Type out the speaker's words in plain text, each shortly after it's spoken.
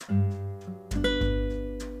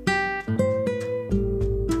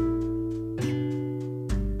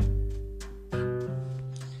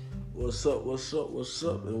What's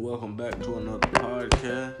up, and welcome back to another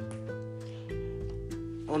podcast.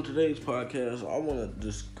 On today's podcast, I want to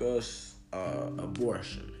discuss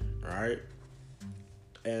abortion, right?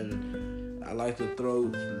 And I like to throw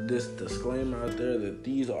this disclaimer out there that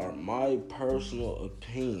these are my personal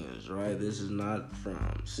opinions, right? This is not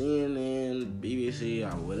from CNN, BBC,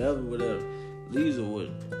 or whatever. These are what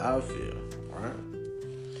I feel, right?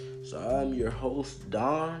 So I'm your host,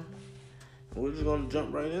 Don. We're just gonna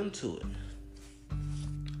jump right into it.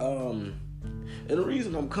 And the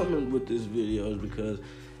reason I'm coming with this video is because,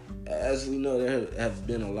 as we know, there have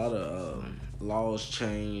been a lot of laws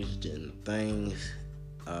changed and things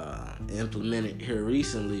implemented here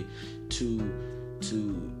recently to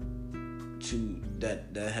that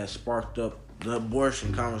has sparked up the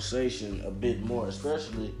abortion conversation a bit more.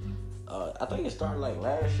 Especially, I think it started like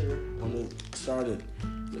last year when it started.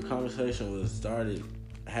 The conversation was started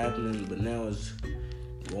happening, but now it's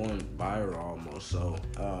going viral almost. So,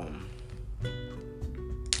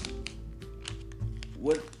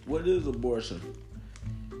 what is abortion?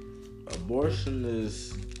 Abortion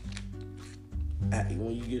is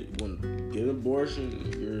when you get an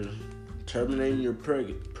abortion, you're terminating your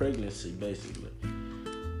pregnancy, basically.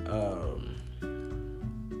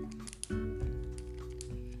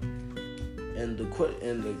 And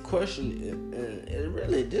the question, and it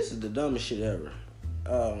really, this is the dumbest shit ever.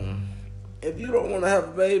 If you don't want to have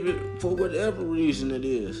a baby for whatever reason it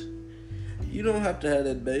is, you don't have to have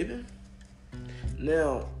that baby.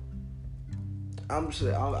 Now, I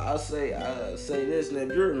say this, and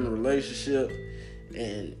if you're in a relationship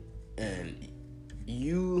and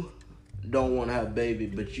you don't want to have a baby,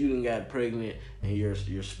 but you done got pregnant, and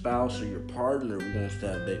your spouse or your partner wants to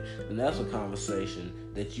have a baby, then that's a conversation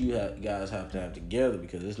that you guys have to have together,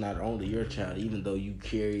 because it's not only your child, even though you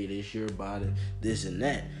carry it, it's your body, this and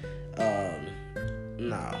that.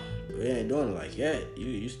 No, we ain't doing it like that.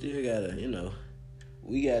 You still gotta,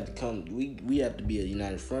 we got to come. We have to be a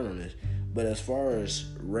united front on this. But as far as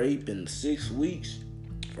rape in 6 weeks,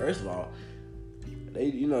 first of all,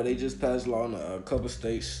 they just passed a law in a couple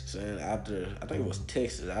states saying after, I think it was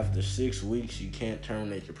Texas, after 6 weeks you can't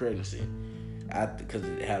terminate your pregnancy because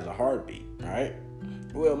it has a heartbeat, right?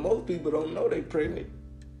 Well, most people don't know they pregnant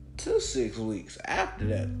till 6 weeks after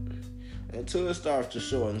that, until it starts to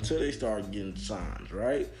show, until they start getting signs,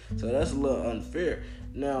 right? So that's a little unfair.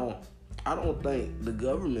 Now, I don't think the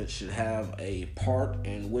government should have a part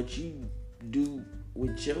in what you do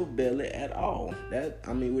with your belly at all.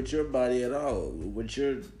 With your body at all. With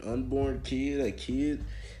your unborn kid,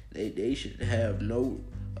 they should have no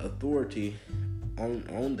authority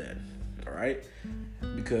on that, all right?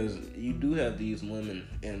 Because you do have these women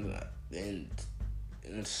in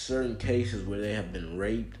certain cases where they have been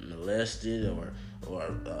raped, molested, or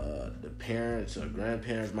the parents or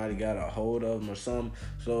grandparents might have got a hold of them or something.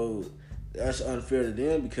 So that's unfair to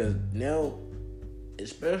them, because now,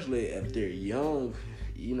 especially if they're young,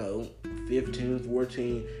 15,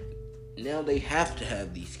 14, now they have to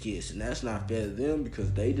have these kids, and that's not fair to them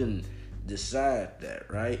because they didn't decide that,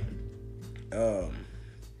 right?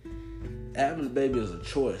 Having a baby is a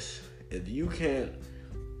choice. If you can't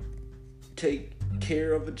take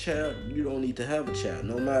care of a child, you don't need to have a child.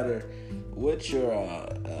 No matter what your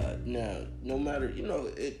no matter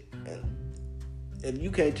if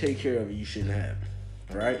you can't take care of it, you shouldn't have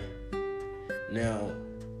it, right? Now,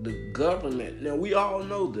 the government, we all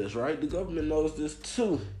know this, right? The government knows this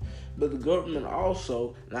too. But the government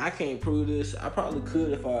also, now I can't prove this. I probably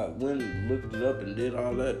could if I went and looked it up and did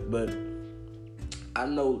all that, but I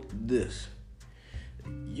know this.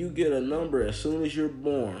 You get a number as soon as you're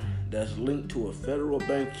born that's linked to a federal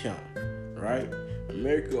bank account, right?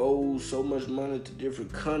 America owes so much money to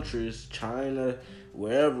different countries, China,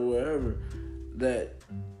 wherever, that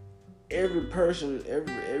every person,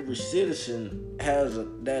 every citizen has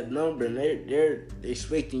that number, and they're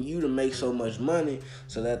expecting you to make so much money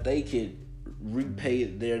so that they could repay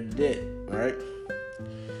their debt, right?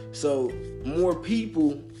 So more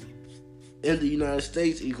people in the United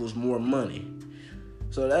States equals more money.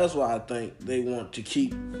 So that's why I think they want to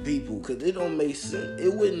keep people, because it don't make sense.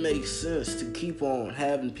 It wouldn't make sense to keep on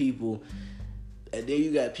having people, and then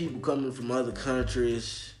you got people coming from other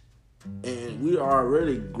countries, and we are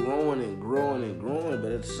already growing,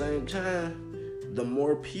 but at the same time, the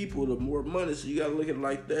more people, the more money. So you gotta look at it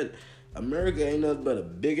like that. America ain't nothing but a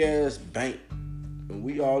big ass bank, and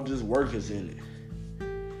we all just workers in it.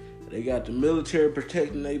 They got the military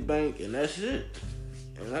protecting their bank, and that's it.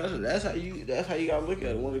 And that's how you gotta look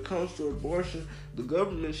at it. When it comes to abortion, the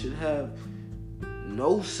government should have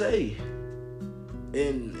no say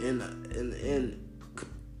in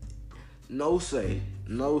no say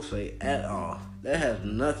at all. That has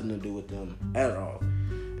nothing to do with them at all.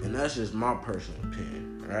 And that's just my personal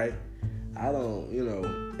opinion, right? I don't,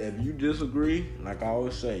 if you disagree, like I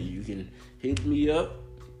always say, you can hit me up.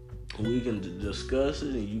 We can discuss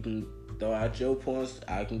it, and you can throw out your points.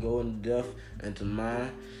 I can go in depth into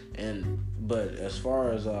mine. But as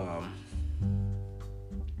far as the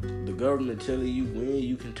government telling you when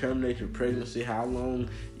you can terminate your pregnancy, how long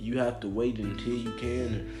you have to wait until you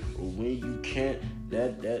can, or when you can't,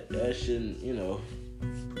 that shouldn't,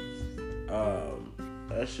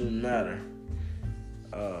 that shouldn't matter.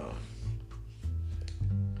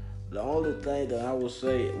 The only thing that I would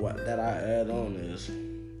say that I add on is,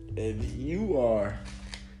 if you are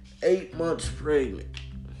 8 months pregnant,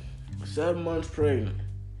 7 months pregnant,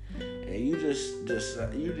 and you just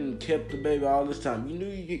you didn't kept the baby all this time. You knew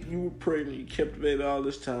you were pregnant. You kept the baby all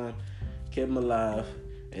this time, kept him alive,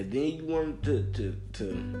 and then you wanted to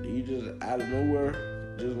you just out of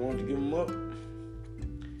nowhere just wanted to give him up.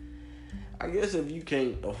 I guess if you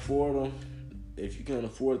can't afford them, if you can't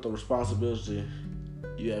afford the responsibility,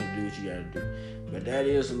 you have to do what you got to do. But that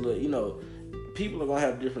is a little, people are gonna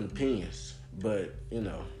have different opinions, but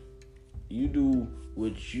you do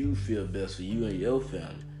what you feel best for you and your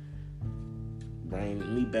family.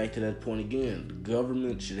 Bring me back to that point again. The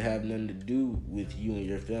government should have nothing to do with you and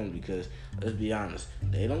your family, because let's be honest,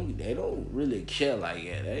 they don't really care like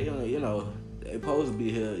that. They don't, they supposed to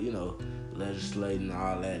be here, legislating and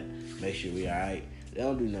all that, make sure we alright. They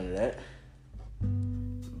don't do none of that.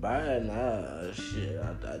 Biden, shit,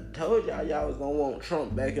 I told y'all was gonna want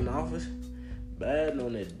Trump back in office. Biden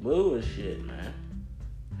on that bullshit, man.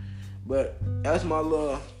 But that's my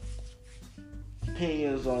little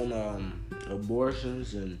opinions on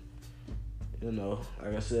abortions, and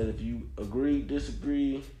like I said, if you agree,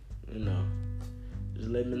 disagree, just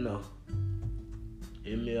let me know.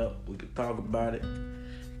 Hit me up, we can talk about it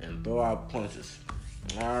and throw out punches.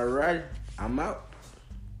 Alright, I'm out.